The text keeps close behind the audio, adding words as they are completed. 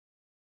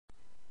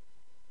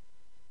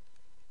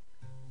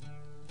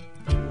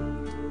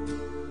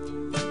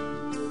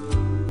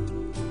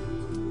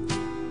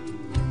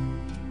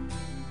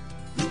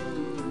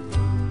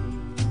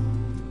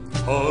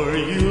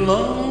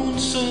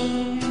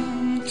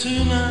lonesome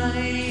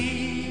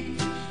tonight?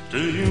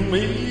 Do you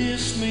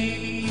miss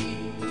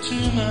me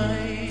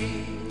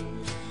tonight?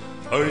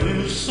 Are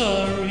you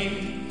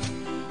sorry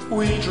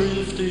we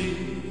drifted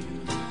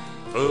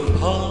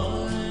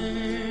apart?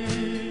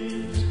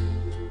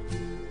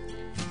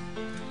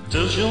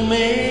 Does your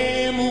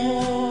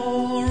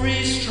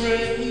memory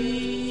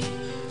stray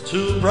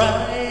to a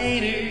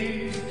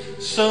brighter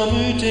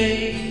summer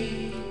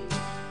day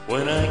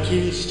when I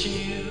kissed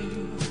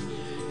you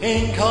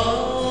and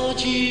called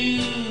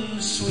you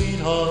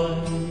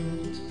sweetheart?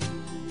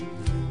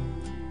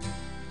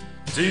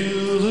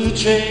 Do the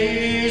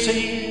chairs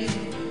in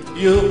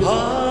your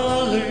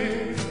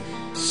parlor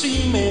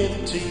seem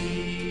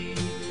empty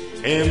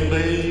and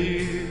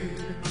bare?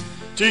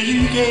 Do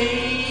you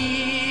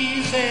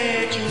gaze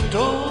at your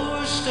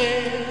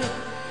doorstep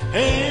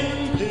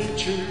and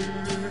picture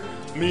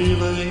me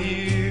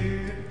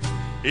there?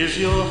 Is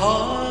your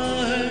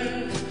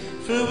heart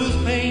filled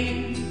with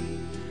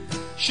pain?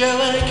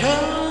 Shall I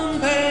come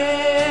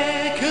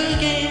back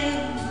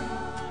again?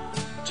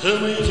 Tell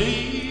me,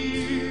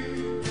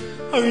 dear,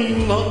 are you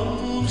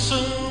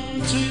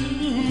lonesome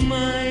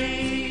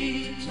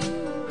tonight?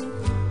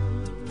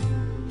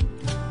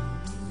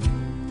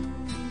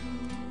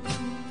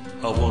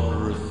 I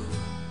wonder if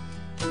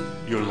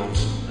you're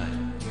lonesome tonight.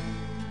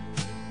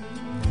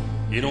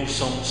 You know,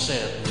 some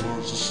said the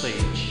world's a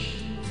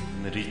stage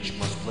and that each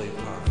must play a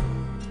part.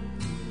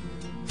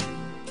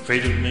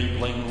 Fate of me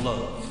playing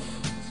love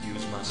with you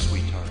as my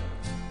sweetheart.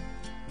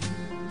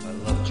 I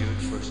loved you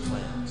at first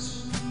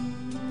glance.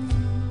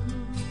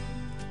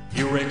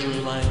 You read your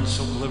lines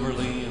so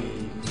cleverly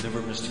and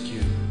never missed a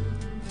cue.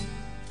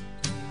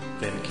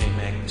 Then came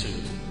Act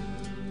Two.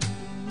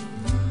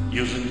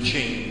 Using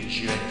change,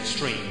 you acted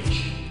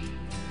strange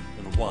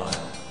and why,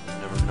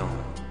 never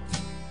known.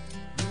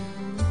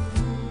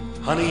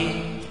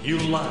 Honey, you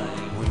lied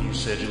when you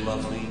said you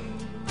loved me,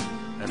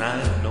 and I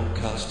have no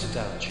cause to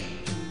doubt you.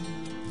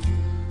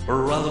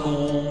 Or rather go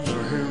on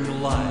or hear your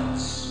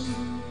lies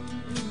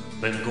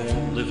than go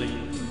on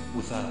living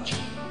without you.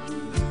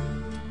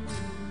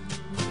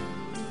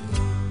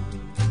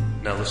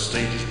 Now the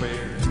stage is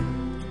bare,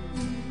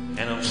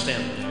 and I'm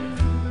standing here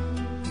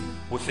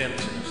with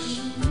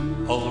emptiness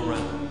all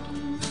around.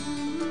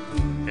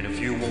 And if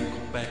you won't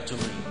come back to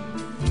me,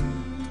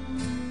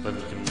 then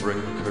you can bring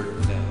the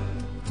curtain down.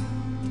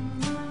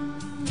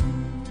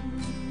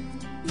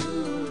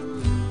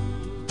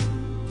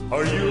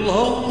 Are you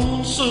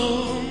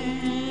lonesome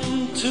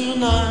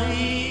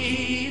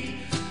tonight?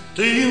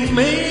 Do you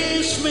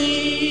miss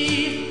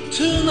me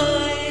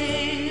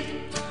tonight?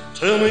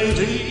 Tell me,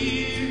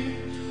 dear,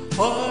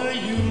 are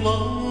you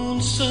lonesome?